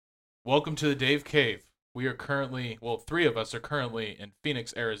Welcome to the Dave Cave. We are currently, three of us are currently in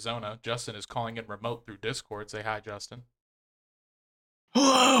Phoenix, Arizona. Justin is calling in remote through Discord. Say hi, Justin.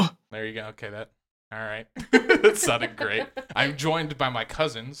 Hello. There you go. Okay, all right. That sounded great. I'm joined by my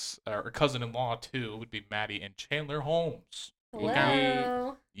cousins, or cousin-in-law too, would be Maddie and Chandler Holmes.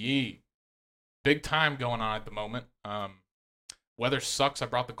 Hello. Yee. Big time going on at the moment. Weather sucks. I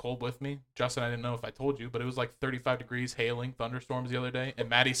brought the cold with me. Justin, I didn't know if I told you, but it was like 35 degrees, hailing, thunderstorms the other day, and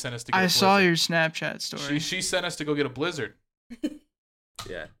Maddie sent us to get a blizzard. I saw your Snapchat story. She sent us to go get a blizzard.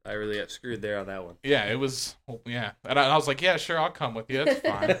 Yeah, I really got screwed there on that one. Yeah, it was, yeah. And I was like, yeah, sure, I'll come with you. That's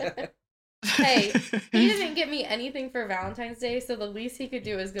fine. Hey, he didn't get me anything for Valentine's Day, so the least he could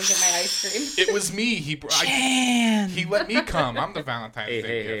do is go get my ice cream. It was me. He let me come. I'm the Valentine's Day gift.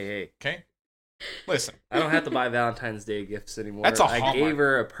 Hey. Okay? Listen. I don't have to buy Valentine's Day gifts anymore. That's a I Hallmark. gave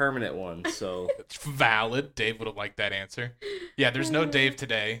her a permanent one, so. It's valid. Dave would have liked that answer. Yeah, there's no Dave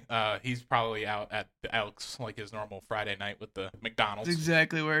today. He's probably out at the Elks, like his normal Friday night with the McDonald's. That's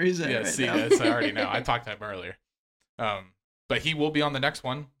exactly where he's at Yeah, right see, now. that's, I already know. I talked to him earlier. But he will be on the next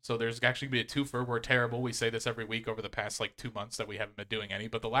one, so there's actually going to be a twofer. We're terrible. We say this every week over the past, 2 months that we haven't been doing any.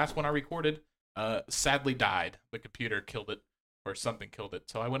 But the last one I recorded sadly died. The computer killed it, or something killed it.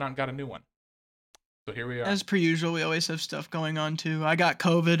 So I went out and got a new one. So here we are. As per usual, we always have stuff going on too. I got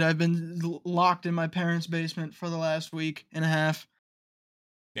COVID. I've been locked in my parents' basement for the last week and a half.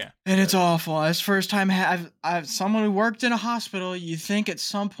 Yeah. And it's awful. It's the first time I've someone who worked in a hospital. You think at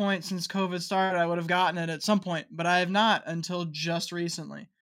some point since COVID started, I would have gotten it at some point, but I have not until just recently.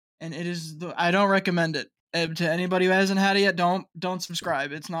 And it is I don't recommend it to anybody who hasn't had it yet. Don't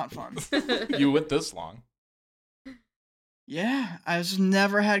subscribe. It's not fun. You went this long. Yeah, I just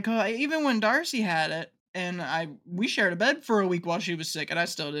never had COVID. Even when Darcy had it, and we shared a bed for a week while she was sick, and I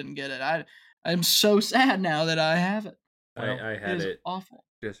still didn't get it. I'm so sad now that I have it. I had it awful.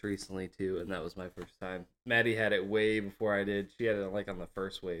 just recently, too, and that was my first time. Maddie had it way before I did. She had it, on the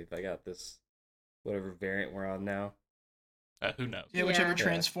first wave. I got this, whatever variant we're on now. Who knows? Yeah, whichever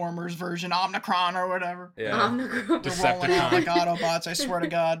Transformers version, Omnicron or whatever. Yeah. Omnicron. They're rolling out like Autobots, I swear to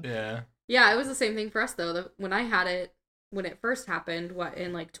God. Yeah. Yeah, it was the same thing for us, though. When I had it, when it first happened,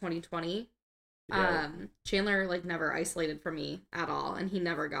 in 2020, Yeah. Chandler never isolated from me at all, and he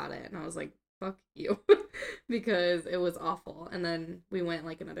never got it, and I was like, fuck you, because it was awful. And then we went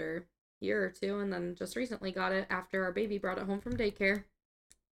another year or two, and then just recently got it after our baby brought it home from daycare.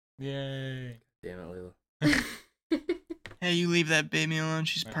 Yay. Damn it, Layla. Hey, you leave that baby alone.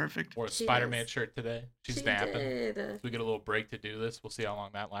 She's perfect. Wore a She Spider-Man is. shirt today. She's She napping. did. We get a little break to do this. We'll see how long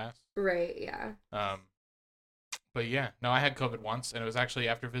that lasts. Right, yeah. But yeah, no, I had COVID once, and it was actually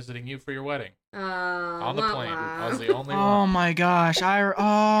after visiting you for your wedding on On the plane. I was the only Oh one. my gosh,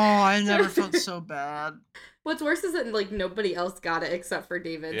 I never felt so bad. What's worse is that nobody else got it except for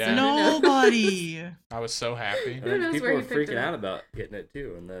David. Yeah. So who knows? Nobody. I was so happy. And then knows people where were he picked it freaking up? out about getting it,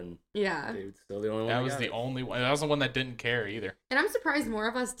 too, and then Yeah. David's still the only one That was got the it. only one. That was the one that didn't care either. And I'm surprised more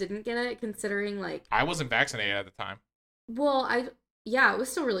of us didn't get it, considering I wasn't vaccinated at the time. it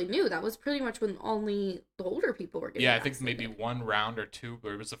was still really new. That was pretty much when only the older people were getting Yeah, I think maybe vaccinated. one round or two,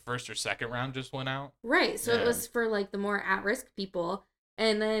 or it was the first or second round just went out. Right, so Yeah. it was for the more at-risk people.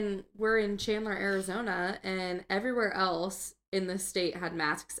 And then we're in Chandler, Arizona, and everywhere else in the state had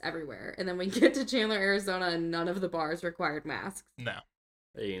masks everywhere. And then we get to Chandler, Arizona, and none of the bars required masks. No.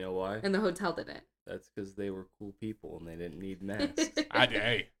 Hey, you know why? And the hotel didn't. That's because they were cool people, and they didn't need masks.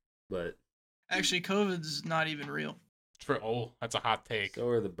 Hey, But Actually, COVID's not even real. that's a hot take. so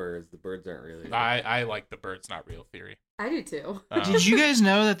are the birds. The birds aren't really. I like the bird's not real theory. I do too. Did you guys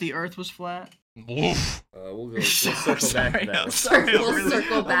know that the Earth was flat? Oof. We'll circle back to that. I'm one. sorry. We'll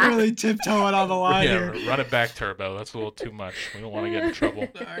circle back. I'm really tiptoeing on the line Yeah, here. run it back, Turbo. That's a little too much. We don't want to get in trouble.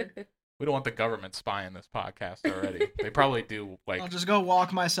 Sorry. We don't want the government spying this podcast already. They probably do. I'll just go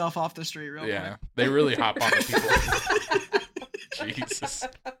walk myself off the street real Yeah, they really hop on the people. Jesus.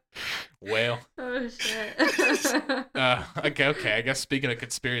 Well, Oh, shit. okay. I guess speaking of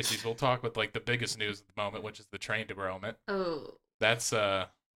conspiracies, we'll talk with the biggest news at the moment, which is the train derailment. Oh. That's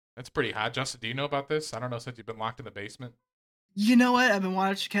pretty hot. Justin, do you know about this? I don't know, since you've been locked in the basement. You know what? I've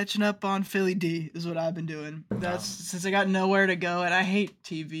been catching up on Philly D is what I've been doing. That's since I got nowhere to go, and I hate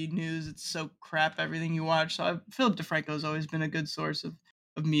TV news. It's so crap, everything you watch. So Philip DeFranco's always been a good source of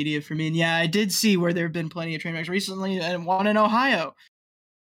media for me. And yeah, I did see where there have been plenty of train wrecks recently, and one in Ohio.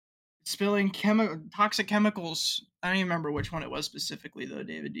 Spilling toxic chemicals. I don't even remember which one it was specifically, though,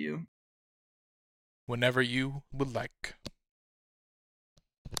 David, do you? Whenever you would like.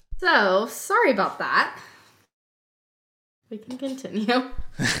 So, sorry about that. We can continue.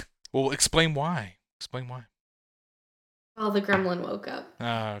 Well, explain why. Explain why. Oh, the gremlin woke up.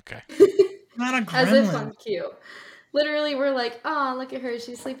 Oh, okay. Not a As if gremlin. I'm cute. Literally, we're like, oh, look at her.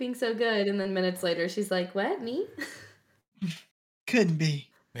 She's sleeping so good. And then minutes later, she's like, what, me? Couldn't be.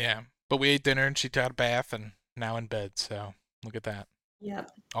 Yeah. But we ate dinner and she took a bath and now in bed. So look at that.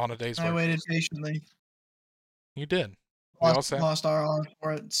 Yep. All in a day's I work. waited patiently. You did. We all said Lost our hour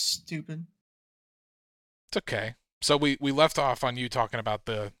for it. Stupid. it's okay. So we left off on you talking about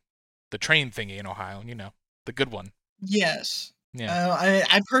the train thingy in Ohio. You know, the good one. Yes. Yeah.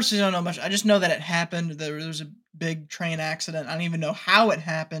 I personally don't know much. I just know that it happened. There was a big train accident. I don't even know how it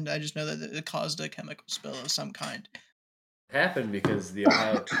happened. I just know that it caused a chemical spill of some kind. It happened because the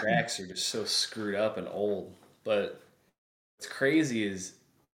Ohio tracks are just so screwed up and old. But what's crazy is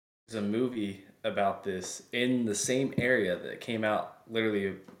there's a movie about this in the same area that came out literally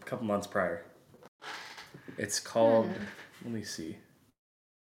a couple months prior. It's called, let me see.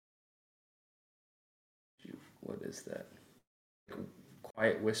 What is that?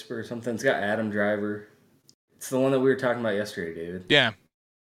 Quiet Whisper or something. It's got Adam Driver. It's the one that we were talking about yesterday, David. Yeah.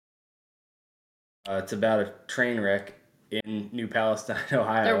 It's about a train wreck in New Palestine,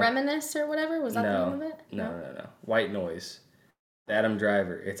 Ohio. The Reminisce or whatever? Was that the name of it? No. White Noise. Adam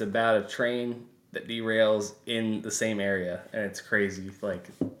Driver. It's about a train that derails in the same area, and it's crazy, like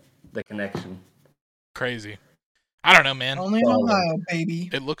the connection. Crazy. I don't know, man. Only in Ohio, baby.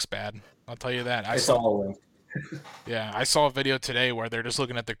 It looks bad. I'll tell you that. It's all linked. Yeah, I saw a video today where they're just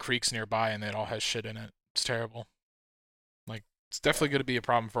looking at the creeks nearby and it all has shit in it. It's terrible. Like, it's definitely going to be a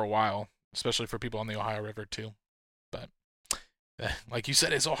problem for a while, especially for people on the Ohio River, too. But, like you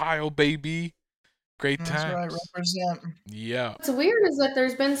said, it's Ohio, baby. Great times. That's right, represent. Yeah. What's weird is that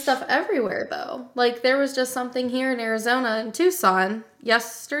there's been stuff everywhere, though. Like, there was just something here in Arizona in Tucson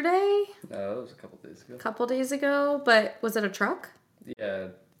yesterday, No, it was a couple days ago. a couple days ago, but was it a truck? Yeah,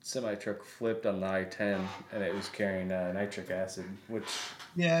 semi-truck flipped on the I-10, and it was carrying nitric acid, which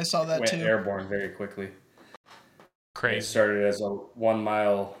Yeah, I saw that went too. airborne very quickly. Crazy. It started as a 1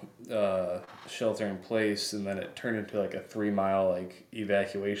 mile shelter in place, and then it turned into like a 3 mile like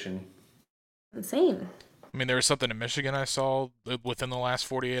evacuation. Insane. I mean, there was something in Michigan I saw within the last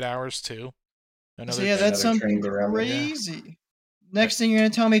 48 hours, too. So yeah, that's another something train derailment. crazy. Next thing you're gonna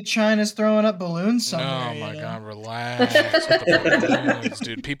tell me China's throwing up balloons somewhere. Oh my you know? god, relax with the balloons,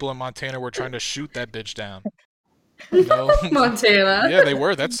 dude. People in Montana were trying to shoot that bitch down. No. Montana. Yeah, they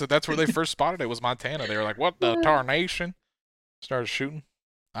were. That's where they first spotted it, was Montana. They were like, what the tarnation? Started shooting.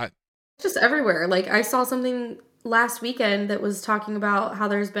 Just everywhere. Like, I saw something last weekend that was talking about how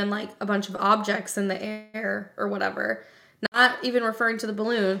there's been like a bunch of objects in the air or whatever. Not even referring to the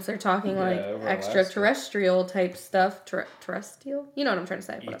balloons. They're talking like over extraterrestrial type stuff. Terrestrial? You know what I'm trying to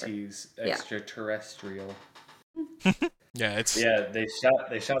say. Whatever. ET's extraterrestrial. Yeah, it's Yeah,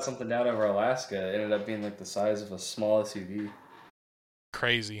 they shot something down over Alaska. It ended up being like the size of a small SUV,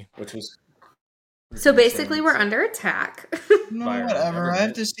 crazy. which was So basically, we're under attack. No, Fire, whatever. never I have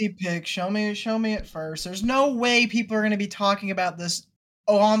mind. to see pics. Show me it first. There's no way people are gonna be talking about this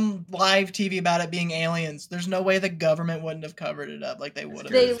on live TV about it being aliens. There's no way the government wouldn't have covered it up like they would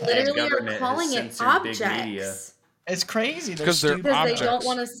have. They Because literally are government has calling it censored big media. objects. It's crazy. Because they're stupid. Because they objects. don't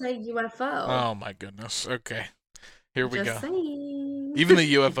want to say UFO. Oh my goodness. Okay. Here we Just go. saying. Even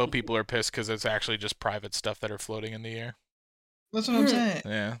the UFO people are pissed because it's actually just private stuff that are floating in the air. That's what I'm saying.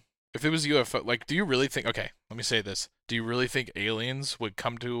 Yeah. If it was UFO, like, do you really think, okay, let me say this. Do you really think aliens would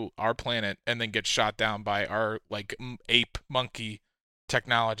come to our planet and then get shot down by our, like, ape monkey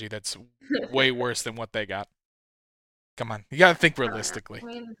technology that's way worse than what they got? Come on. You gotta think realistically. I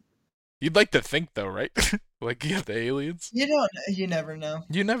mean, You'd like to think, though, right? Like, you have the aliens? You never know.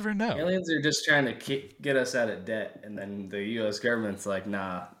 You never know. Aliens are just trying to get us out of debt, and then the U.S. government's like,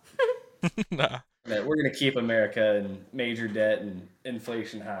 nah, Nah. we're going to keep America in major debt and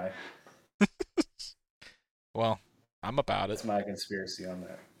inflation high. Well, I'm about That's it. my conspiracy on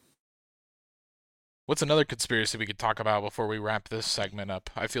that. What's another conspiracy we could talk about before we wrap this segment up?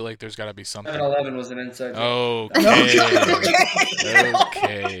 I feel like there's got to be something. 7-Eleven was an inside joke. Okay.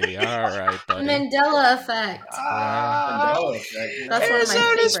 Okay. All right, buddy. Mandela effect. Mandela effect. That's one of my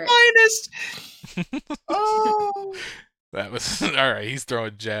Arizona's favorites. finest. Oh. That was all right. He's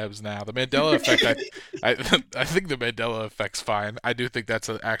throwing jabs now. The Mandela effect. I think the Mandela effect's fine. I do think that's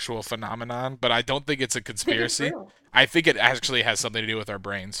an actual phenomenon, but I don't think it's a conspiracy. It's real. I think it actually has something to do with our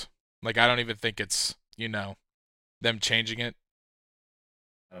brains. Like, I don't even think it's, them changing it.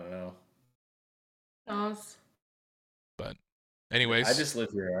 I don't know. Oz. But anyways, I just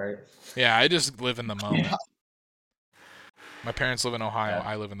live here, all right? yeah, I just live in the moment. Yeah. My parents live in Ohio. Yeah.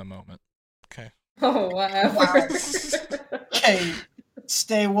 I live in the moment. Okay. Oh, whatever. Wow. Okay,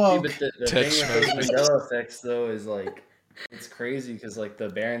 stay See, woke. but the Ted thing with those Smith. Mandela effects, though, is like It's crazy because like the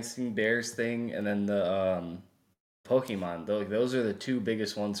Berenstain Bears thing, and then the Pokemon. Those are the two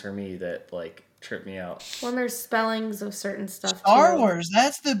biggest ones for me that like trip me out. When there's spellings of certain stuff Star too. Wars.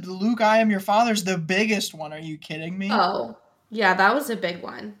 That's the Luke, I am your father's the biggest one. Are you kidding me? Oh, yeah, that was a big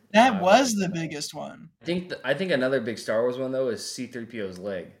one. That I was like the that. biggest one. I think another big Star Wars one though is C-3PO's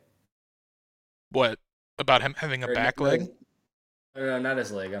leg. What about him having a Or back leg? No, not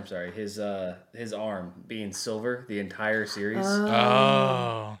his leg. I'm sorry. His arm being silver the entire series.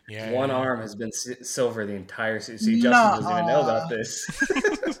 Oh, yeah. One yeah. arm has been silver the entire series. See, Justin doesn't even know about Nuh-uh.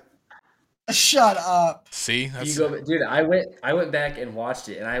 this. Shut up. See, You that's go, dude. I went back and watched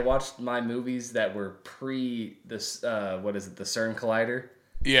it, and I watched my movies that were pre this. What is it? The CERN Collider.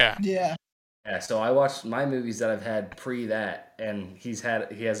 yeah. Yeah. Yeah, so I watched my movies that I've had pre that, and he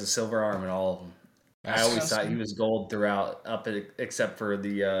has a silver arm in all of them. I That's- always thought he was gold throughout, except for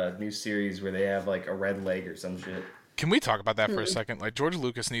the new series where they have like a red leg or some shit. Can we talk about that for a second? Like George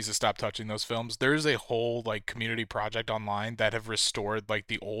Lucas needs to stop touching those films. There's a whole like community project online that have restored like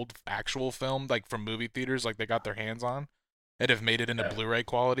the old actual film like from movie theaters like they got their hands on and have made it into Yeah. Blu-ray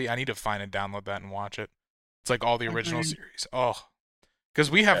quality. I need to find and download that and watch it. It's like all the original Agreed. series. Oh.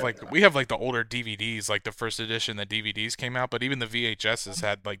 Cuz we have like the older DVDs like the first edition the DVDs came out, but even the VHSs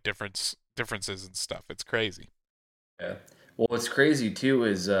had like differences and stuff. It's crazy. Yeah. Well, what's crazy too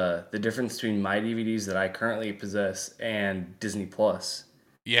is the difference between my DVDs that I currently possess and Disney Plus.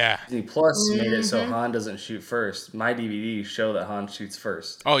 Yeah. Disney Plus made it so Mhm. Han doesn't shoot first. My DVDs show that Han shoots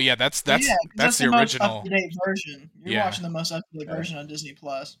first. Oh yeah, that's Yeah, 'cause that's the most original. up-to-date version. You're Yeah. watching the most up-to-date Yeah. version on Disney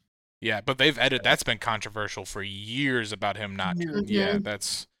Plus. Yeah, but they've edited. That's been controversial for years about him not. Years. Yeah, Mhm.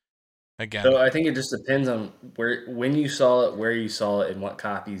 that's again. So I think it just depends on when you saw it, where you saw it, and what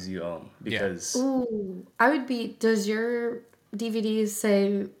copies you own. Yeah. Because Ooh, I would be. Does your DVDs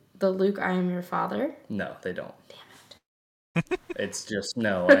say the Luke, I am your father? no, they don't. It's just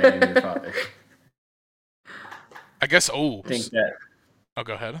no, I am your father. I guess. Oh, I think that oh,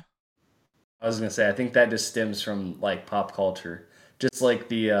 go ahead. I was gonna say I think that just stems from like pop culture, just like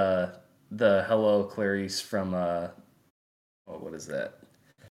the Hello Clarice from what is that?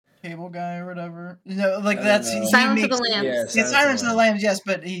 Cable guy or whatever. No, like I that's don't know. he Silence of makes the Lambs. Yeah, it's Silence of the Lambs, yes,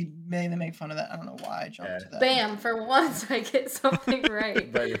 but he made them make fun of that. I don't know why I jumped Yeah. to that. Bam! For once, I get something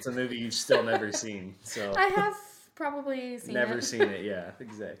right. But it's a movie you've still never seen, so I have probably seen never it. seen it. Yeah,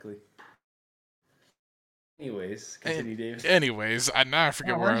 exactly. Anyways, continue, David. Anyways, now I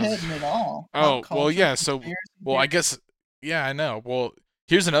forget Yeah, where we're I was. hitting it all. Oh, Pop well, culture, yeah. So, conspiracy well, I theories. guess. Yeah, I know. Well,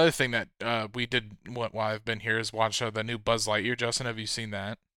 here's another thing that we did while I've been here is watch the new Buzz Lightyear. Justin, have you seen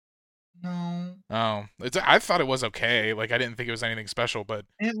that? No, Oh, I thought it was okay. Like I didn't think it was anything special, but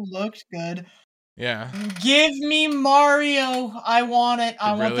it looked good. yeah. Give me Mario. I want it.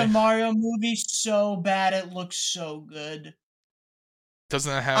 I want the Really? Mario movie so bad. It looks so good.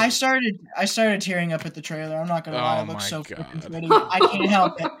 Doesn't it have? I started tearing up at the trailer. I'm not gonna lie. Oh It looks my so freaking God. pretty. I can't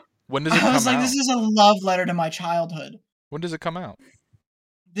help it. When does it I was come like, out? this is a love letter to my childhood. When does it come out?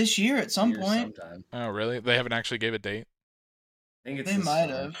 This year at some Years point. sometime. Oh, really? They haven't actually gave a date. I think it's They this might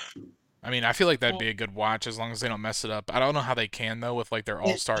summer. have. I mean, I feel like that'd Well- be a good watch as long as they don't mess it up. I don't know how they can though with like their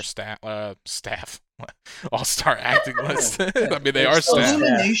all-star staff, all-star acting list. I mean, they are It's still staff. staff.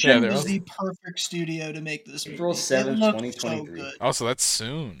 Illumination Yeah, they're was all- the perfect studio to make this movie. April It 7th, looked 2023. So good. Oh, so that's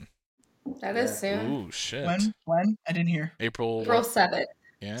soon. That is Yeah. soon. Ooh, shit. When? I didn't hear. April. April what? 7th.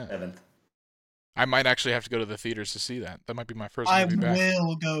 Yeah. 7th. I might actually have to go to the theaters to see that. That might be my first I movie back.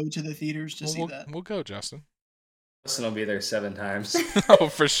 will go to the theaters to Well, see that. we'll go, Justin. Justin will be there 7 times. Oh,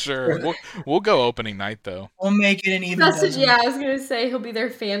 for sure. We'll go opening night though. We'll make it an even That's dozen. yeah, I was gonna say he'll be there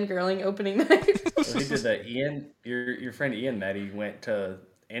fangirling opening night. Well, he did that. Ian, your friend Ian, Maddie went to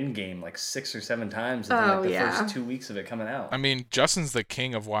Endgame like 6 or 7 times in Oh, like the yeah. first 2 weeks of it coming out. I mean, Justin's the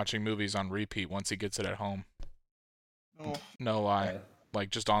king of watching movies on repeat once he gets it at home. Oh, No lie. Yeah.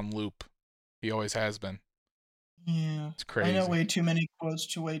 Like just on loop. He always has been. yeah. It's crazy. I know way too many quotes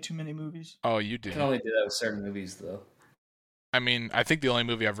to way too many movies. Oh, you You do. can only do that with certain movies, though. I mean, I think the only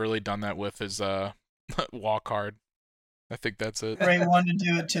movie I've really done that with is Walk Hard. I think that's it. Great one to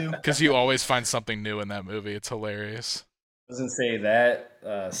do it too. Because you always find something new in that movie. It's hilarious. Doesn't say that.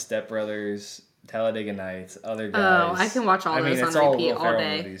 Step Brothers, Talladega Nights, other Oh, guys. I can watch all I mean, those it's on all repeat Will all Ferrell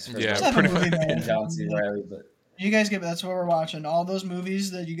day. movies. For Yeah, Let's the have a pretty movie much. marathon. and John C. Reilly, but You guys get that's what we're watching. All those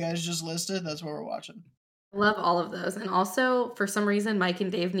movies that you guys just listed, that's what we're watching. I love all of those. And also, for some reason, Mike and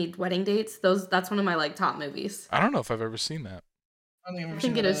Dave Need Wedding Dates. That's one of my like top movies. I don't know if I've ever seen that. I don't think I've I ever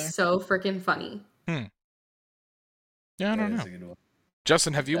think seen it that is either. so freaking funny. Yeah, I don't that know. is a good one.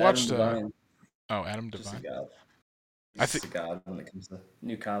 Justin, have you Adam watched? Devine, Oh, Adam just a Devine. god. I He's just a god when it comes to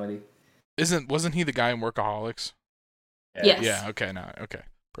new comedy. Wasn't he the guy in Workaholics? Yes. Yeah. Okay. No. Okay.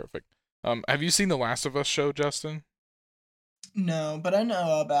 Perfect. Have you seen the Last of Us show, Justin? No, but I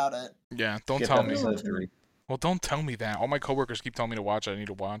know about it. Yeah. Don't Skip tell me. episode 3. Well, don't tell me that. All my coworkers keep telling me to watch it. I need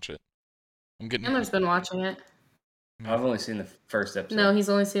to watch it. I'm getting. Chandler's been watching it. I've only seen the first episode. No, he's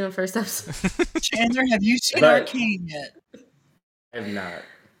only seen the first episode. Chandler, have you seen But- Arcane yet? I have not.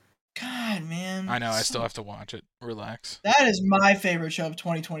 God, man. I know. I still have to watch it. Relax. That is my favorite show of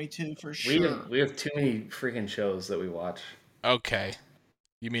 2022 for sure. We have too many freaking shows that we watch. Okay.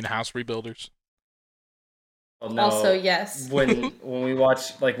 You mean House Rebuilders? Well, no, Also, yes. when we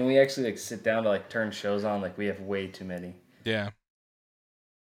watch, like when we actually like sit down to like turn shows on, like we have way too many. Yeah.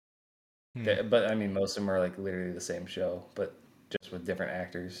 But I mean, most of them are like literally the same show, but just with different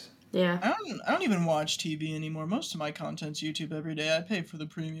actors. Yeah. I don't even watch TV anymore. Most of my content's YouTube every day. I pay for the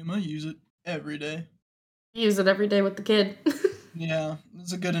premium. I use it every day. Use it every day with the kid. Yeah,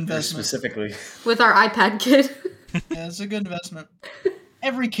 it's a good Or investment. specifically, With our iPad kid. Yeah, it's a good investment.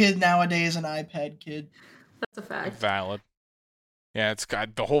 Every kid nowadays is an iPad kid. That's a fact. Valid. Yeah, it's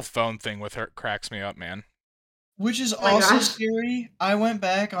got the whole phone thing with her cracks me up, man. Which is my also gosh. scary. I went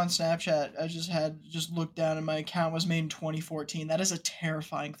back on Snapchat. I just looked down and my account was made in 2014. That is a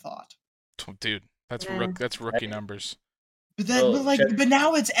terrifying thought. Dude, that's Yeah. That's rookie numbers. But that, Well, but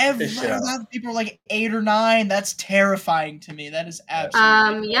now it's every this shit out. now people are like 8 or 9. That's terrifying to me. That is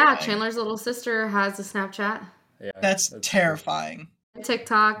absolutely Yeah, terrifying. Chandler's little sister has a Snapchat. yeah, That's terrifying.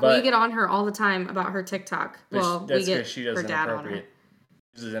 TikTok. But- we get on her all the time about her TikTok. But Well, that's we get because she does her dad on her.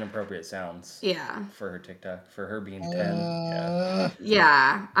 uses inappropriate sounds Yeah. for her TikTok, for her being 10. Yeah.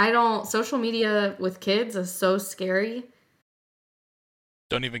 Yeah. Social media with kids is so scary.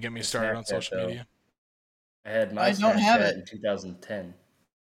 Don't even get me started on Snapchat, social though. media. I had my I don't have Snapchat it. in 2010.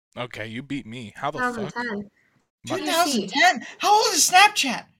 Okay, you beat me. How the fuck? 2010. My- 2010. How old is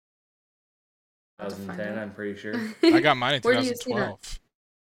Snapchat? 2010, I'm pretty sure. I got mine in Where do you see that? 2012.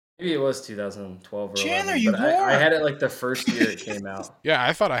 Maybe it was 2012 or Chandler, 11, you but I whore. had it like the first year it came out. Yeah,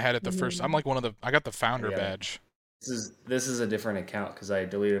 I thought I had it the first. I'm like one of the. I got the founder Yeah. badge. This is a different account because I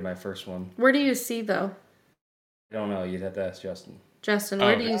deleted my first one. Where do you see, though? I don't know. You'd have to ask Justin. Justin,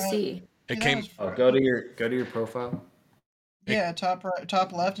 where Oh. do you see? It Yeah, came. that Oh, was- go to your profile. Yeah, top right,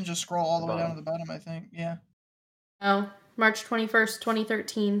 top left, and just scroll all the way down Bottom. to the bottom. I think. Yeah. Oh, March 21st,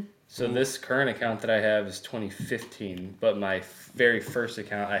 2013. So this current account that I have is 2015, but my very first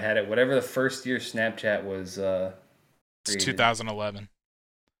account, I had it whatever the first year Snapchat was. It's created. 2011.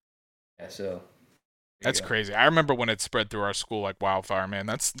 Yeah, so there you That's go. crazy. I remember when it spread through our school like wildfire, man.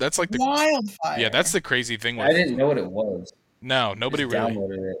 That's like the. Wildfire. Yeah, that's the crazy thing with. I didn't know what it was. No, nobody Just really.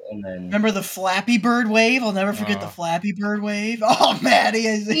 downloaded it and then. Remember the Flappy Bird wave? I'll never forget the Oh. Flappy Bird wave. Oh, Maddie,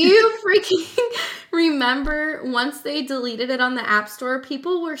 I Do see. you freaking remember once they deleted it on the App Store,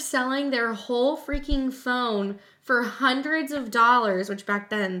 people were selling their whole freaking phone for hundreds of dollars, which back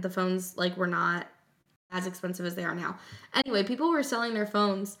then the phones like were not as expensive as they are now. Anyway, people were selling their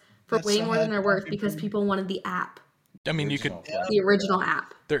phones for That's way so more than bad. they're worth because people wanted the app, I mean, you could. original Flappy the Bird. original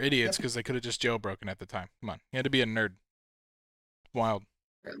app. They're idiots because they could have just jailbroken at the time. Come on, you had to be a nerd. Wild.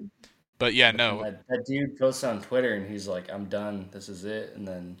 But yeah, no. That dude posts on Twitter and he's like, "I'm done. This is it," and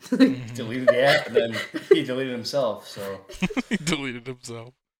then Mhm. deleted the app and then he deleted himself. So He deleted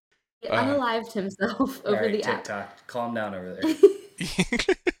himself. He unalived himself over Alright, the app. TikTok, calm down over there.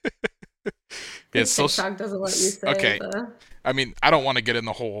 Yeah, social. TikTok doesn't let you say Okay. the... I mean, I don't want to get in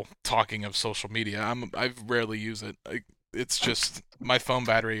the whole talking of social media. I rarely use it. It's just my phone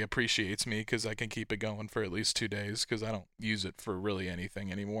battery appreciates me because I can keep it going for at least 2 days because I don't use it for really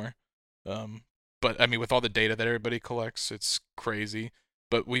anything anymore. But I mean, with all the data that everybody collects, it's crazy.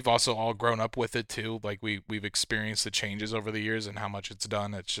 But we've also all grown up with it too. Like we've experienced the changes over the years and how much it's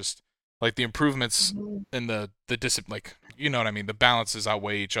done. It's just like the improvements and the like, you know what I mean. The balances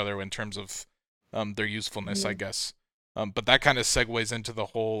outweigh each other in terms of their usefulness, I guess. But that kind of segues into the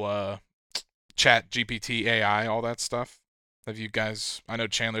whole chat GPT AI, all that stuff. Have you guys? I know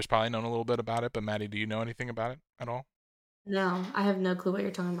Chandler's probably known a little bit about it, but Maddie, do you know anything about it at all? No, I have no clue what you're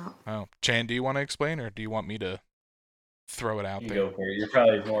talking about. Oh, Chan, do you want to explain, or do you want me to throw it out You there? go for it. You're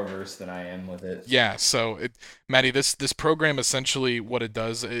probably more versed than I am with it. Yeah, so Maddie, this program essentially what it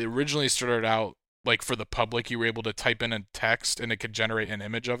does, it originally started out like for the public, you were able to type in a text and it could generate an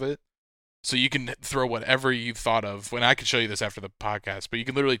image of it. So you can throw whatever you thought of. When I could show you this after the podcast, but you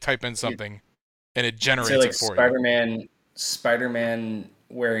can literally type in something and it generates Say like it for you. Spider-Man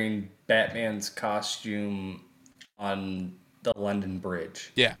wearing Batman's costume on the London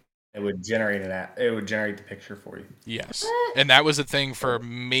Bridge. Yeah. It would generate it would generate the picture for you. Yes. What? And that was a thing for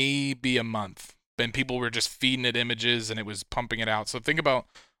maybe a month. And people were just feeding it images and it was pumping it out. So think about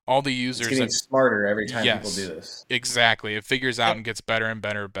all the It's users getting that smarter every time people yes, do this. exactly. It figures out and gets better and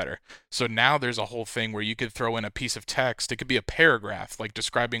better and better. So now there's a whole thing where you could throw in a piece of text. It could be a paragraph, like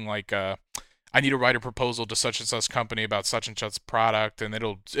describing like I need to write a proposal to such and such company about such and such product, and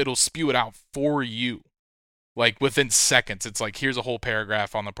it'll spew it out for you. Like within seconds, it's like here's a whole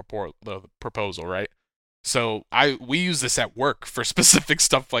paragraph on the proposal, right? So we use this at work for specific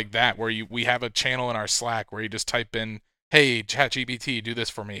stuff like that, where we have a channel in our Slack where you just type in, "Hey, ChatGPT, do this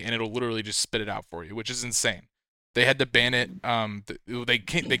for me," and it'll literally just spit it out for you, which is insane. They had to ban it. They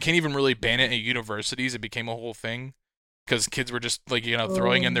can't even really ban it at universities. It became a whole thing because kids were just like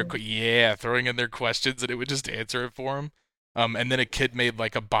throwing in their questions and it would just answer it for them. And then a kid made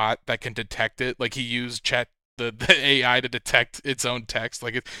like a bot that can detect it. Like he used the AI to detect its own text.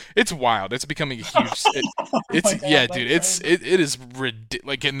 Like it's wild. It's becoming a huge. It's my God, yeah, that's dude. It's crazy. it is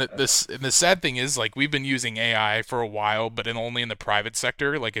like and the sad thing is like we've been using AI for a while, but only in the private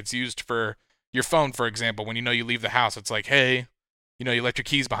sector. Like it's used for your phone, for example. When you leave the house, it's like, hey, you left your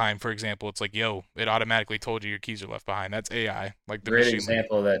keys behind, for example. It's like, yo, it automatically told you your keys are left behind. That's AI, like the Great machine.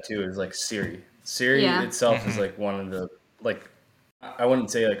 example of that too is like Siri. Siri Yeah. itself is Mhm. like one of the like I wouldn't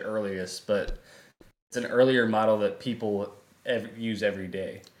say like earliest, but it's an earlier model that people use every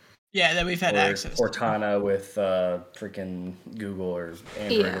day. Yeah, that we've had Or access to. Cortana with freaking Google or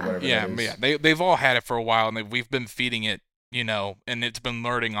Android or Yeah. whatever Yeah, that is. they've all had it for a while, and we've been feeding it, and it's been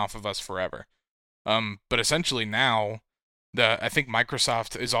learning off of us forever. But essentially now, I think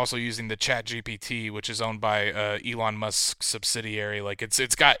Microsoft is also using the Chat GPT, which is owned by Elon Musk's subsidiary. Like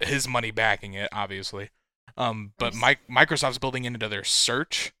it's got his money backing it, obviously. But Nice. Microsoft's building into their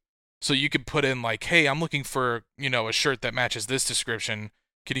search, so you could put in like, hey, I'm looking for a shirt that matches this description.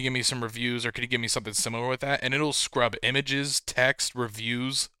 Could you give me some reviews, or could you give me something similar with that? And it'll scrub images, text,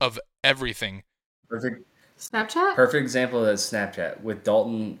 reviews of everything. Perfect Snapchat? perfect example of that is Snapchat with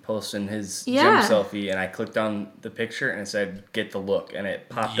Dalton posting his gym Yeah. selfie, and I clicked on the picture and it said get the look, and it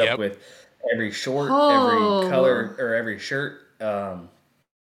popped up Yep. with every short, Oh. every color, or every shirt,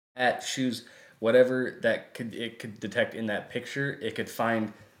 hat, shoes, whatever it could detect in that picture. It could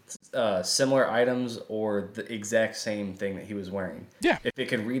find similar items or the exact same thing that he was wearing. Yeah. If it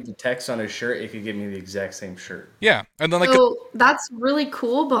could read the text on his shirt, it could give me the exact same shirt. Yeah. And then like So that's really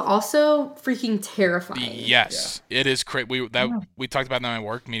cool, but also freaking terrifying. yes, it is crazy. We talked about that in my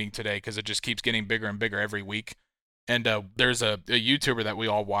work meeting today because it just keeps getting bigger and bigger every week. And there's a YouTuber that we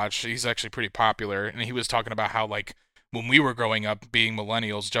all watch. He's actually pretty popular, and he was talking about how like when we were growing up, being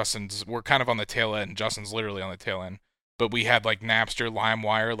millennials, we're kind of on the tail end. Justin's literally on the tail end. But we had like Napster,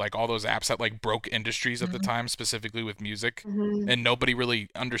 LimeWire, like all those apps that like broke industries at the time, specifically with music. Mhm. And nobody really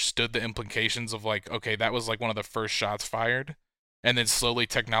understood the implications of like, okay, that was like one of the first shots fired. And then slowly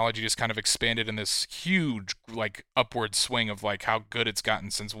technology just kind of expanded in this huge like upward swing of like how good it's gotten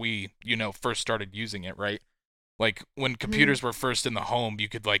since we, first started using it, right? Like when computers were first in the home, you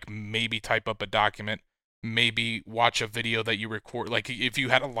could like maybe type up a document, maybe watch a video that you record. Like if you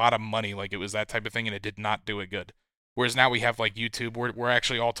had a lot of money, like it was that type of thing and it did not do it good. Whereas now we have like YouTube, we're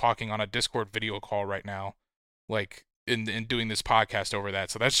actually all talking on a Discord video call right now, like in doing this podcast over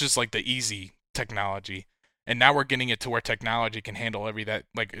that. So that's just like the easy technology. And now we're getting it to where technology can handle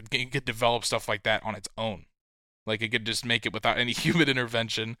like it could develop stuff like that on its own. Like it could just make it without any human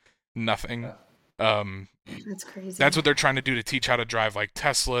intervention, nothing. That's crazy. That's what they're trying to do to teach how to drive like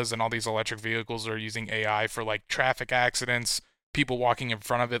Teslas and all these electric vehicles are using AI for like traffic accidents, people walking in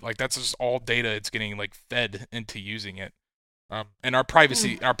front of it. Like that's just all data it's getting like fed into using it. And our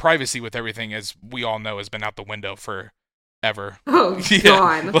privacy with everything, as we all know, has been out the window for ever. Oh,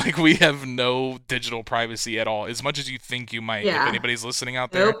 God. Like we have no digital privacy at all. As much as you think you might, if Yeah. anybody's listening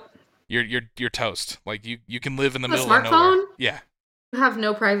out there, Nope. you're toast. Like you can live in the A middle of nowhere. smartphone? Yeah, You have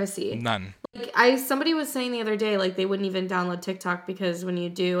no privacy. none. Like somebody was saying the other day, like they wouldn't even download TikTok because when you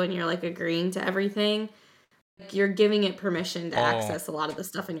do and you're like agreeing to everything, like you're giving it permission to access a lot of the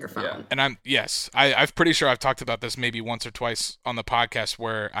stuff in your phone. Yeah. And I'm pretty sure I've talked about this maybe once or twice on the podcast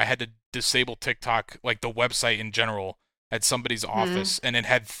where I had to disable TikTok, like the website in general, at somebody's office, and it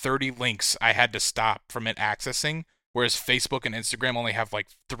had 30 links I had to stop from it accessing, whereas Facebook and Instagram only have like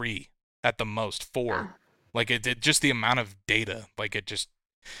 3 at the most, 4. Yeah. Like it just the amount of data, like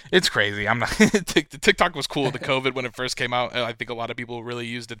it's crazy. I'm not TikTok was cool with the COVID when it first came out. I think a lot of people really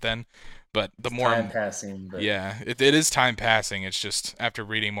used it then, but the more Time passing, but yeah, it is time passing. It's just after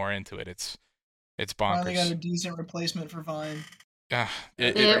reading more into it, it's Finally got a bonkers. decent replacement for Vine.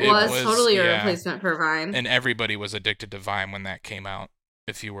 It was totally a yeah. replacement for Vine. And everybody was addicted to Vine when that came out.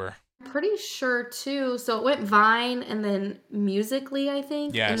 If you were pretty sure too. So it went Vine and then Musically, I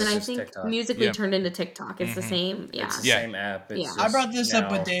think. Yes. And then I Just think TikTok. Musically Yep. turned into TikTok. It's the Mhm. same. Yeah. It's the Yeah. same app. It's Yeah. I just brought this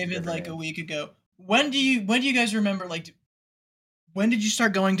up with now David different like a name. week ago. When do you guys remember, like, when did you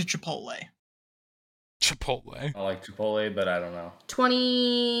start going to Chipotle? Chipotle. I like Chipotle, but I don't know.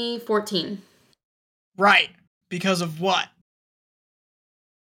 2014. Right. Because of what?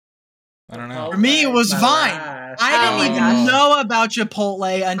 I don't know. For me, it was My Vine. life. I Oh didn't my even gosh. know about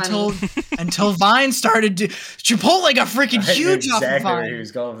Chipotle until Vine started. Chipotle got freaking I knew huge off of exactly where he Vine.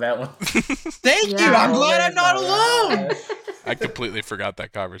 was going with that one. Thank you. Yeah. I'm glad I'm not My alone. life. I completely forgot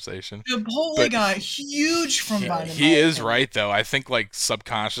that conversation. Chipotle But got huge from Vine. in He my is opinion. right though. I think like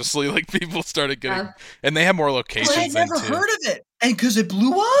subconsciously, like people started getting, Yeah. and they have more Well, I locations had than never too. heard of it, and because it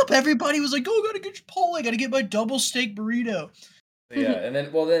blew up, everybody was like, "Oh, gotta get Chipotle, gotta get my double steak burrito." Yeah, and then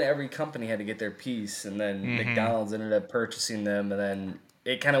every company had to get their piece, and then Mhm. McDonald's ended up purchasing them, and then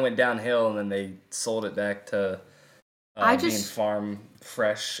it kind of went downhill, and then they sold it back to being farm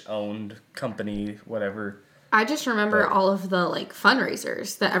fresh owned company, whatever. I just remember But- all of the like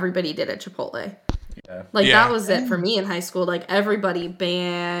fundraisers that everybody did at Chipotle. Yeah, Like Yeah. that was it for me in high school. Like everybody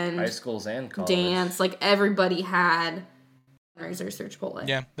band, high schools and college. dance, like everybody had fundraisers through Chipotle.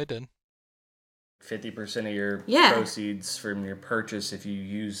 Yeah, they did. 50% of your Yeah. proceeds from your purchase, if you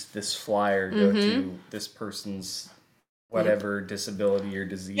use this flyer, go to this person's whatever disability or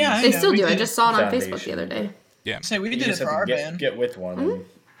disease. Yeah, I They know, still we do. I did just saw it on Facebook the foundation. other day. Yeah. Say we You did it just for have our to band. get with one. and-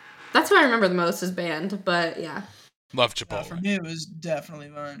 That's what I remember the most is band, but yeah. Love Chipotle. For me, it was definitely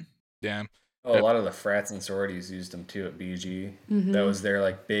Vine. Yeah. Oh, a lot of the frats and sororities used them too at BG. That was their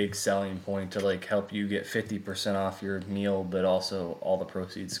like big selling point to like help you get 50% off your meal, but also all the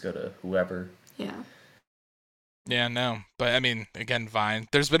proceeds go to whoever. Yeah. Yeah, no. But I mean, again, Vine.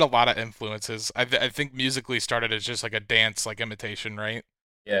 There's been a lot of influences. I think Musically started as just like a dance like imitation, right?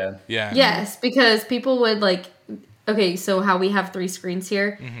 Yeah. Yeah. Yes, because people would like, okay, so how we have 3 screens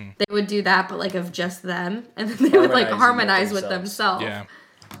here, Mhm. they would do that, but like of just them, and then they would like harmonize with themselves. Yeah.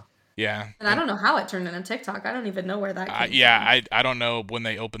 Yeah. And I don't know how it turned into TikTok. I don't even know where that came from. Yeah, I don't know when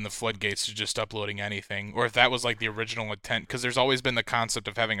they opened the floodgates to just uploading anything, or if that was like the original intent, because there's always been the concept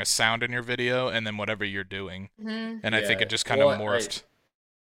of having a sound in your video and then whatever you're doing, and I think Yeah. it just kind of Well, morphed.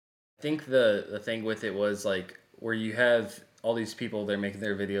 I think the thing with it was like where you have all these people, they're making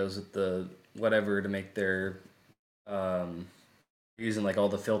their videos with the whatever to make their using like all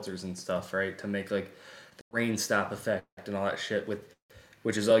the filters and stuff, right? To make like the rain stop effect and all that shit with,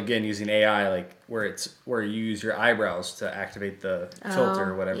 which is again using AI, like where you use your eyebrows to activate the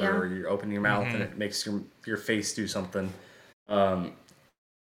filter or whatever, yeah. or you open your mouth and it makes your face do something.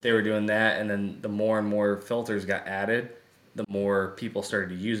 They were doing that, and then the more and more filters got added, the more people started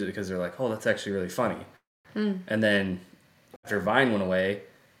to use it because they're like, oh, that's actually really funny. And then after Vine went away,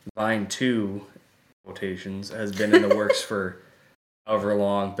 Vine 2 quotations has been in the works for however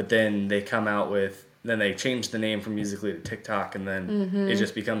long, but then they they changed the name from Musically to TikTok, and then it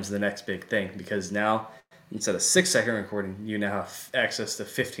just becomes the next big thing, because now instead of 6-second recording, you now have access to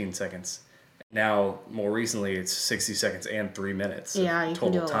 15 seconds. Now, more recently, it's 60 seconds and 3 minutes. Yeah, of you total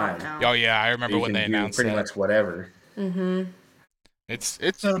can do a time. lot now. Oh yeah, I remember You when can they do announced pretty that. much whatever. It's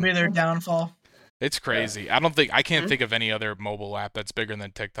So it'll be their downfall. It's crazy. I can't think of any other mobile app that's bigger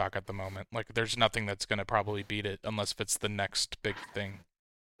than TikTok at the moment. Like, there's nothing that's gonna probably beat it unless it's the next big thing.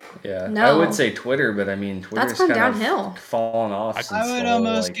 Yeah, No. I would say Twitter, but I mean, Twitter's gone kind downhill. of fallen off. since I would the whole,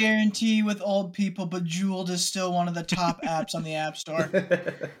 almost like- guarantee with old people, but Jewel is still one of the top apps on the App Store.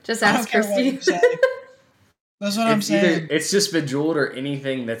 Just I don't ask care what you Christy. say. That's what I'm It's saying. it's just Bejeweled or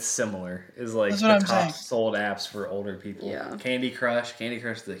anything that's similar is like That's the what I'm top saying. sold apps for older people. Yeah. Candy Crush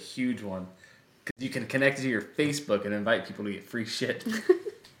is a huge one because you can connect it to your Facebook and invite people to get free shit.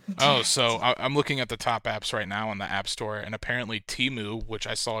 Oh, so I'm looking at the top apps right now on the App Store, and apparently Temu, which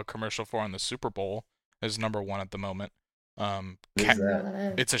I saw a commercial for on the Super Bowl, is number 1 at the moment. What is I don't know that? what that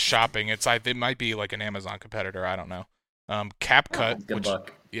is. It's a shopping. It might be like an Amazon competitor. I don't know. CapCut, Good which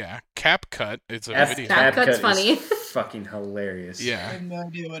luck. CapCut. It's a That's video. CapCut's CapCut is funny. fucking hilarious. I Yeah, have no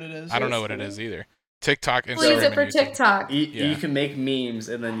idea what it is. I don't know what it is either. TikTok, We'll use Instagram, it for and YouTube. TikTok. You Yeah. can make memes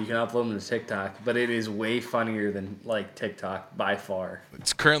and then you can upload them to TikTok, but it is way funnier than like TikTok by far.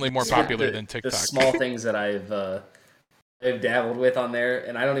 It's currently more popular than TikTok. The small things that I've dabbled with on there,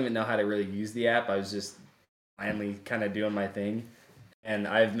 and I don't even know how to really use the app. I was just finally kind of doing my thing, and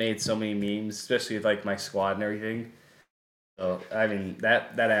I've made so many memes, especially with like my squad and everything. So I mean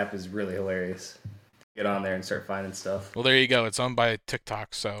that app is really hilarious. Get on there and start finding stuff. Well, there you go. It's owned by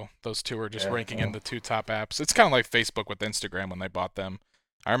TikTok, so those two are just Yeah, ranking well. in the 2 top apps. It's kind of like Facebook with Instagram when they bought them.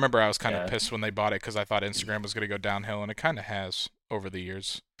 I remember I was kind of Yeah. pissed when they bought it because I thought Instagram was going to go downhill, and it kind of has over the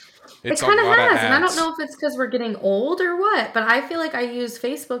years. It It's a kind of lot of has, and I don't ads. know if it's because we're getting old or what, but I feel like I use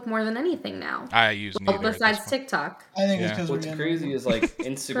Facebook more than anything now. I use Well, neither. besides at this point. TikTok, I think it's Yeah. because What's crazy is like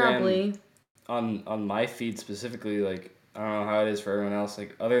Instagram probably. on my feed specifically. Like I don't know how it is for everyone else.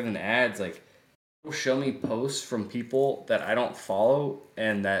 Like other than ads, like it'll show me posts from people that I don't follow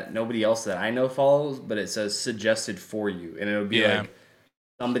and that nobody else that I know follows, but it says suggested for you, and it'll be Yeah. like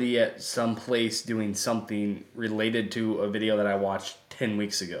somebody at some place doing something related to a video that I watched 10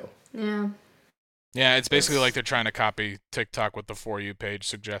 weeks ago. Yeah. Yeah, it's basically It's- like they're trying to copy TikTok with the For You page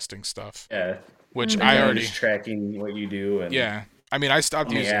suggesting stuff, Yeah. which Mhm. I And already. just tracking what you do and Yeah. I mean, I stopped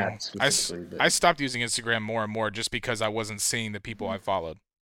on the using. app specifically. But I stopped using Instagram more and more just because I wasn't seeing the people I followed.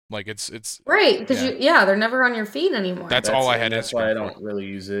 Like it's Right, because Yeah. they're never on your feed anymore. That's all I had That's why I Instagram don't for. really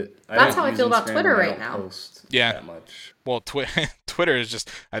use it. That's don't how I use feel about Instagram Twitter and I right don't now. Post Yeah. that much. Well, Twitter is just.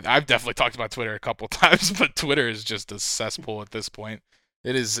 I've definitely talked about Twitter a couple times, but Twitter is just a cesspool at this point.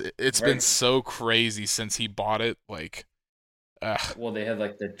 It's been Right. so crazy since he bought it. Like, Well, they had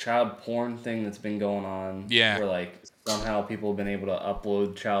like the child porn thing that's been going on. Yeah. Where like somehow people have been able to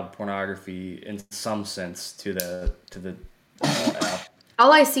upload child pornography in some sense to the app.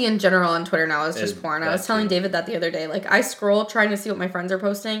 All I see in general on Twitter now is Is just porn. I that was telling too. David that the other day. Like, I scroll trying to see what my friends are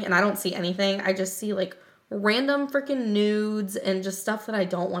posting, and I don't see anything. I just see, like, random freaking nudes and just stuff that I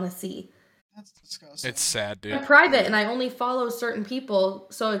don't want to see. That's disgusting. it's sad, I'm dude. private, and I only follow certain people,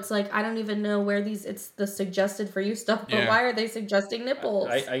 so it's like, I don't even know where it's the suggested for you stuff, but Yeah. why are they suggesting nipples?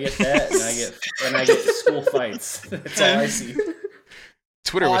 I get that, and I get school fights. That's all I see.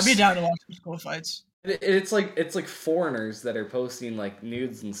 Twitter Oh, I'd was. be down to watch some school fights. It's like foreigners that are posting like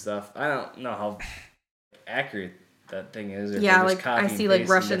nudes and stuff. I don't know how accurate that thing is. Or if yeah, they're just like, I copying see, and like,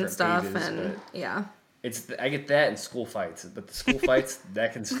 pasting Russian different stuff, pages, and, but yeah. I get that in school fights, but the school fights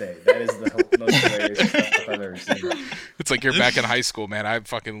that can stay. That is the most hilarious stuff I've ever seen. It's like you're back in high school, man. I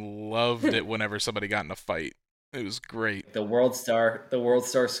fucking loved it whenever somebody got in a fight. It was great. The World Star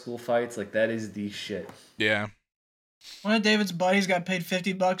school fights, like that is the shit. Yeah. One of David's buddies got paid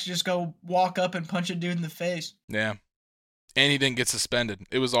 $50 to just go walk up and punch a dude in the face. Yeah. And he didn't get suspended.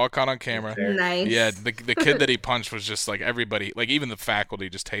 It was all caught on camera. Fair. Nice. Yeah, the kid that he punched was just like everybody, like even the faculty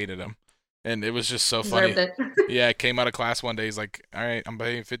just hated him. And it was just so funny. Deserved it. Yeah, I came out of class one day. He's like, "All right, I'm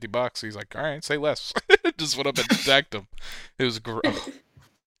paying $50." He's like, "All right, say less." Just went up and attacked him. It was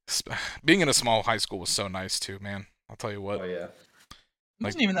being in a small high school was so nice too, man. I'll tell you what. Oh yeah. It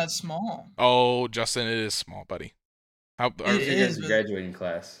wasn't even that small. Oh, Justin, it is small, buddy. How It What's your is, guys' but- graduating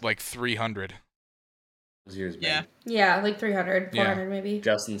class? like 300? What was yours, Yeah. man? Yeah, like 300, Yeah. 400 maybe.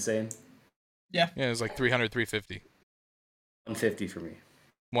 Justin, same. Yeah, it was like 300, 350. 150 for me.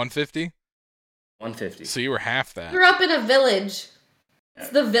 150? 150. So you were half that. Grew up in a village. It's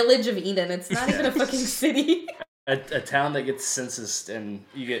the village of Eden. It's not even a fucking city. A town that gets censused and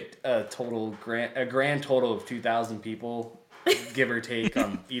you get a grand total of 2,000 people, give or take,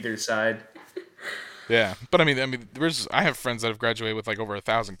 on either side. Yeah, but I mean, I have friends that have graduated with like over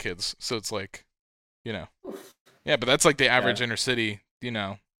 1,000 kids, so it's like, you know, yeah, but that's like the average inner city, you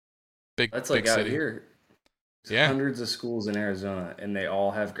know, big. That's big like out city. here. There's Yeah. hundreds of schools in Arizona, and they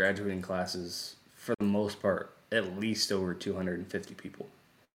all have graduating classes for the most part, at least over 250 people.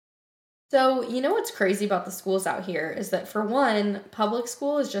 So, you know what's crazy about the schools out here is that, for one, public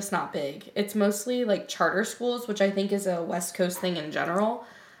school is just not big. It's mostly like charter schools, which I think is a West Coast thing in general.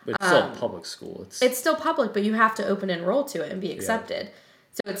 But it's still a public school. It's still public, but you have to open enroll to it and be accepted.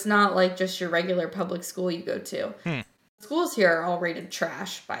 So it's not like just your regular public school you go to. Schools here are all rated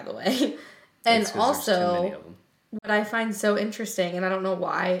trash, by the way. And That's 'cause there's too many also, of them. what I find so interesting, and I don't know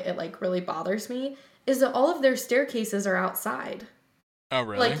why it like really bothers me, is that all of their staircases are outside. Oh,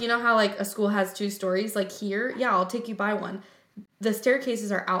 really? Like, you know how like a school has 2 stories? Like here, yeah, I'll take you by one. The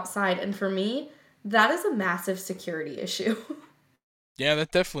staircases are outside, and for me, that is a massive security issue. Yeah,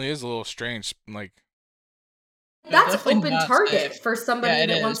 that definitely is a little strange. Like, That's definitely open not target safe. for somebody Yeah, it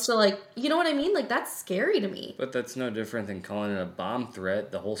that wants is. to, like, you know what I mean? Like, that's scary to me. But that's no different than calling it a bomb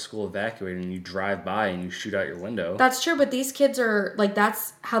threat. The whole school evacuated, and you drive by and you shoot out your window. That's true, but these kids are, like,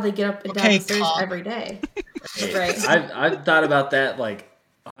 that's how they get up and down Okay, the stairs calm. every day. Hey, Right. I've thought about that like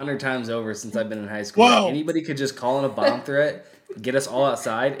 100 times over since I've been in high school. Whoa. Like, anybody could just call in a bomb threat, get us all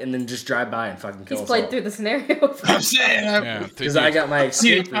outside, and then just drive by and fucking kill He's us played all. through the scenario. I'm saying, yeah, Because I got my you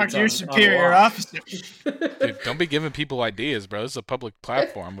escape talk routes to your on superior lock. officer. dude, don't be giving people ideas, bro. This is a public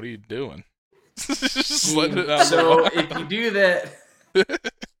platform. What are you doing? Just let it out. So if you do that,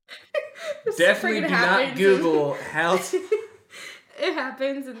 definitely freaking do happening, not dude. Google how. it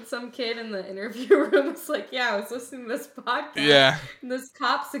happens, and some kid in the interview room is like, "Yeah, I was listening to this podcast. Yeah. And this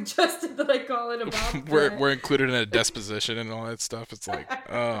cop suggested that I call it about we're included in a deposition and all that stuff. It's like,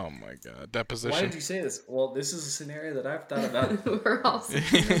 oh my god, deposition. Why did you say this? Well, this is a scenario that I've thought about. We're all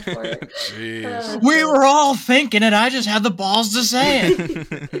speaking for it. Jeez. We were all thinking it. I just had the balls to say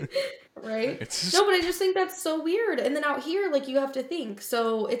it. Right? Just... No, but I just think that's so weird. And then out here, like, you have to think.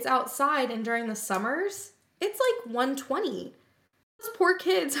 So it's outside, and during the summers, it's like 120. Those poor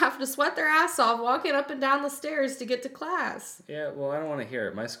kids have to sweat their ass off walking up and down the stairs to get to class. Yeah, well, I don't want to hear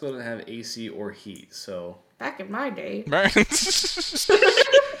it. My school didn't have AC or heat, so... Back in my day. Right.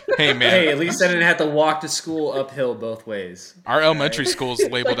 Hey, man. Hey, at least I didn't have to walk to school uphill both ways. Our elementary school is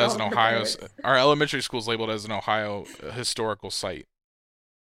labeled Like as an all the Ohio... parents. Our elementary school is labeled as an Ohio historical site.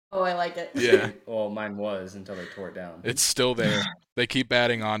 Oh, I like it. Yeah. Well, mine was until they tore it down. It's still there. They keep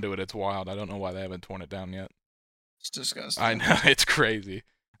adding onto it. It's wild. I don't know why they haven't torn it down yet. It's disgusting. I know. It's crazy.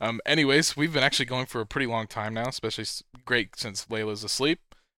 Anyways, we've been actually going for a pretty long time now, especially great since Layla's asleep.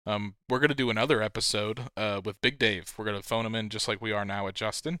 We're going to do another episode with Big Dave. We're going to phone him in just like we are now with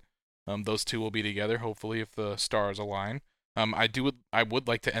Justin. Those two will be together, hopefully, if the stars align. I would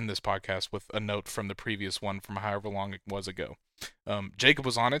like to end this podcast with a note from the previous one from however long it was ago. Jacob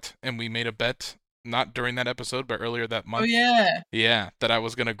was on it, and we made a bet, not during that episode, but earlier that month. Oh, yeah. Yeah, that I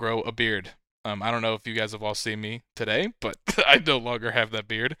was going to grow a beard. I don't know if you guys have all seen me today, but I no longer have that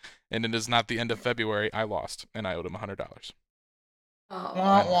beard, and it is not the end of February. I lost, and I owed him $100. Oh.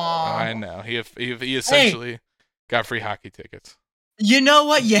 Wah, wah. I know. He essentially got free hockey tickets. You know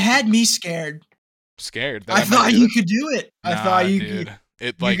what? You had me scared. Scared. That I might thought do you it. could do it. I Nah, thought you dude. could.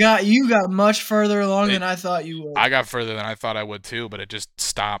 It like You got much further along than I thought you would. I got further than I thought I would too, but it just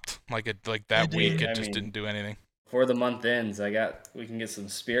stopped. Like that It week, did. it just didn't do anything. Before the month ends, we can get some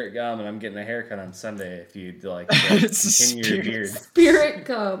spirit gum, and I'm getting a haircut on Sunday if you'd like It's continue your beard. Spirit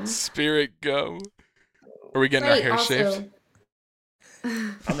gum. Spirit go. Are we getting Right, our hair also- shaved?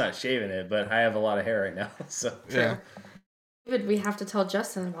 I'm not shaving it, but I have a lot of hair right now. So Yeah. David, we have to tell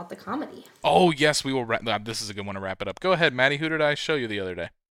Justin about the comedy. Oh yes, we will. This is a good one to wrap it up. Go ahead, Maddie. Who did I show you the other day?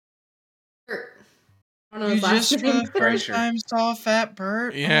 Bert. I don't know You his last just for name. the first time saw Fat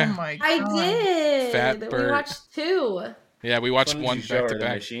Bert? Yeah. Oh my god. I did. Fat We Bert. watched two. Yeah, we watched When did one you show back her to the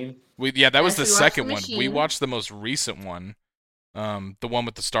back. machine? That was Yes, the we watched second The one. We Machine. watched the most recent one. The one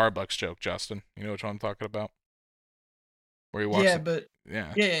with the Starbucks joke, Justin. You know which one I'm talking about? Where you watched Yeah, but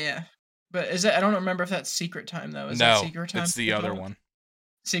yeah. yeah. But is that? I don't remember if that's Secret Time though. Is No, that Secret Time? it's the other one.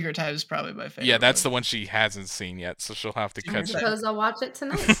 Secret Time is probably my favorite. Yeah, that's the one. one she hasn't seen yet, so she'll have to Secret catch Time. it. Because I'll watch it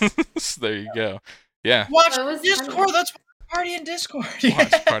tonight. So there you go. Yeah. Watch That was Discord. funny. Let's party in Discord.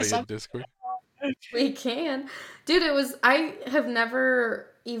 Watch Party Yes, in Discord. We can. Dude, I have never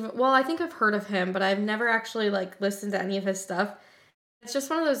even, well, I think I've heard of him, but I've never actually, like, listened to any of his stuff. It's just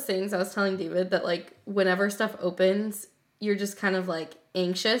one of those things I was telling David that, like, whenever stuff opens, you're just kind of, like,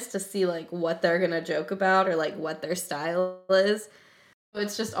 anxious to see, like, what they're gonna joke about or, like, what their style is. So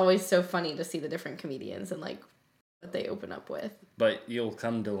it's just always so funny to see the different comedians and, like, what they open up with. But you'll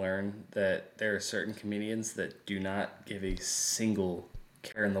come to learn that there are certain comedians that do not give a single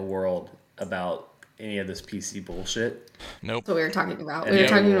care in the world about any of this PC bullshit. Nope. That's what we were talking about. And We were they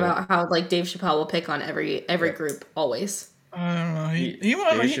talking will- about how, like, Dave Chappelle will pick on every group, always. I don't know. Dave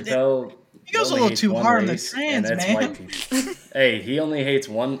He Chappelle he goes a only little hates too one hard on the race, trans, and that's man. white people. Hey, he only hates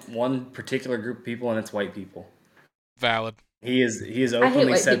one particular group of people, and it's white people. Valid. He has I hate openly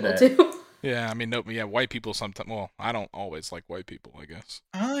white said people, that. too. Yeah, I mean, nope. Yeah, white people sometimes. Well, I don't always like white people, I guess.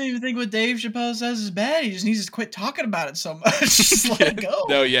 I don't even think what Dave Chappelle says is bad. He just needs to quit talking about it so much. Just let it go.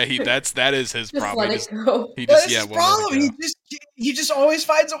 No, yeah, that is his Just problem. let He it just, go. he That's just yeah, his won't let it problem. go. He just always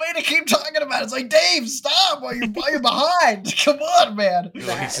finds a way to keep talking about it. It's like, Dave, stop while you're behind. Come on, man. Well,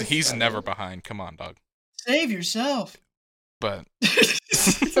 That is he's funny. never behind. Come on, dog. Save yourself. But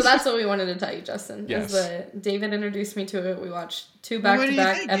So that's what we wanted to tell you, Justin. Yes. Is that David introduced me to it. We watched two Well, what do you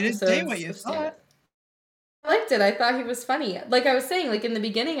back-to-back think? You didn't episodes. say what you of stand-up. thought. I liked it. I thought he was funny. Like I was saying, like in the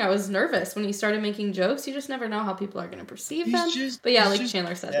beginning, I was nervous when he started making jokes. You just never know how people are going to perceive them. But yeah, he's like just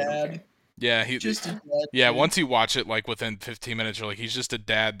Chandler said, they don't dad. care. yeah, he Just a dad, yeah. dude. Once you watch it, like within 15 minutes, you're like, he's just a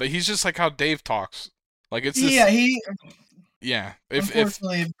dad. But he's just like how Dave talks. Like it's this, Yeah, he. yeah. If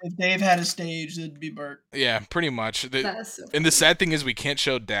Unfortunately, if Dave had a stage, it'd be Bert. yeah, pretty much. That is so And the sad thing is, we can't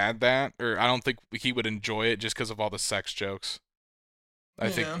show Dad that, or I don't think he would enjoy it just because of all the sex jokes. I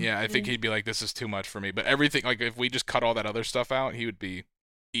think he'd be like, "This is too much for me." But everything, like, if we just cut all that other stuff out, he would be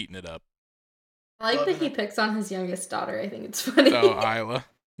eating it up. I like that he picks on his youngest daughter. I think it's funny. Oh, Isla.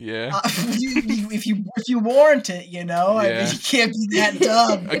 Yeah. If you warrant it, I Yeah. mean, you can't be that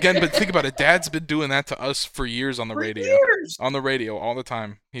dumb. Again, but think about it. Dad's been doing that to us for years on the For radio. years. On the radio all the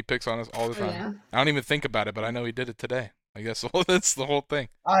time. He picks on us all the Oh, time. yeah. I don't even think about it, but I know he did it today. I guess that's the whole thing.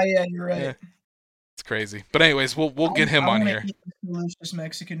 Oh yeah, you're right. Yeah. It's crazy. But anyways, we'll get him on here. Eat the delicious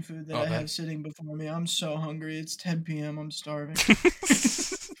Mexican food that I have sitting before me. I'm so hungry. It's 10 p.m. I'm starving.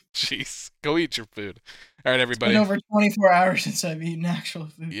 Jeez. Go eat your food. All right, everybody. It's been over 24 hours since I've eaten actual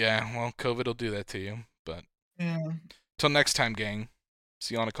food. Yeah, well, COVID will do that to you. But yeah. Till next time, gang.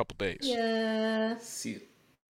 See you on a couple days. Yeah. See.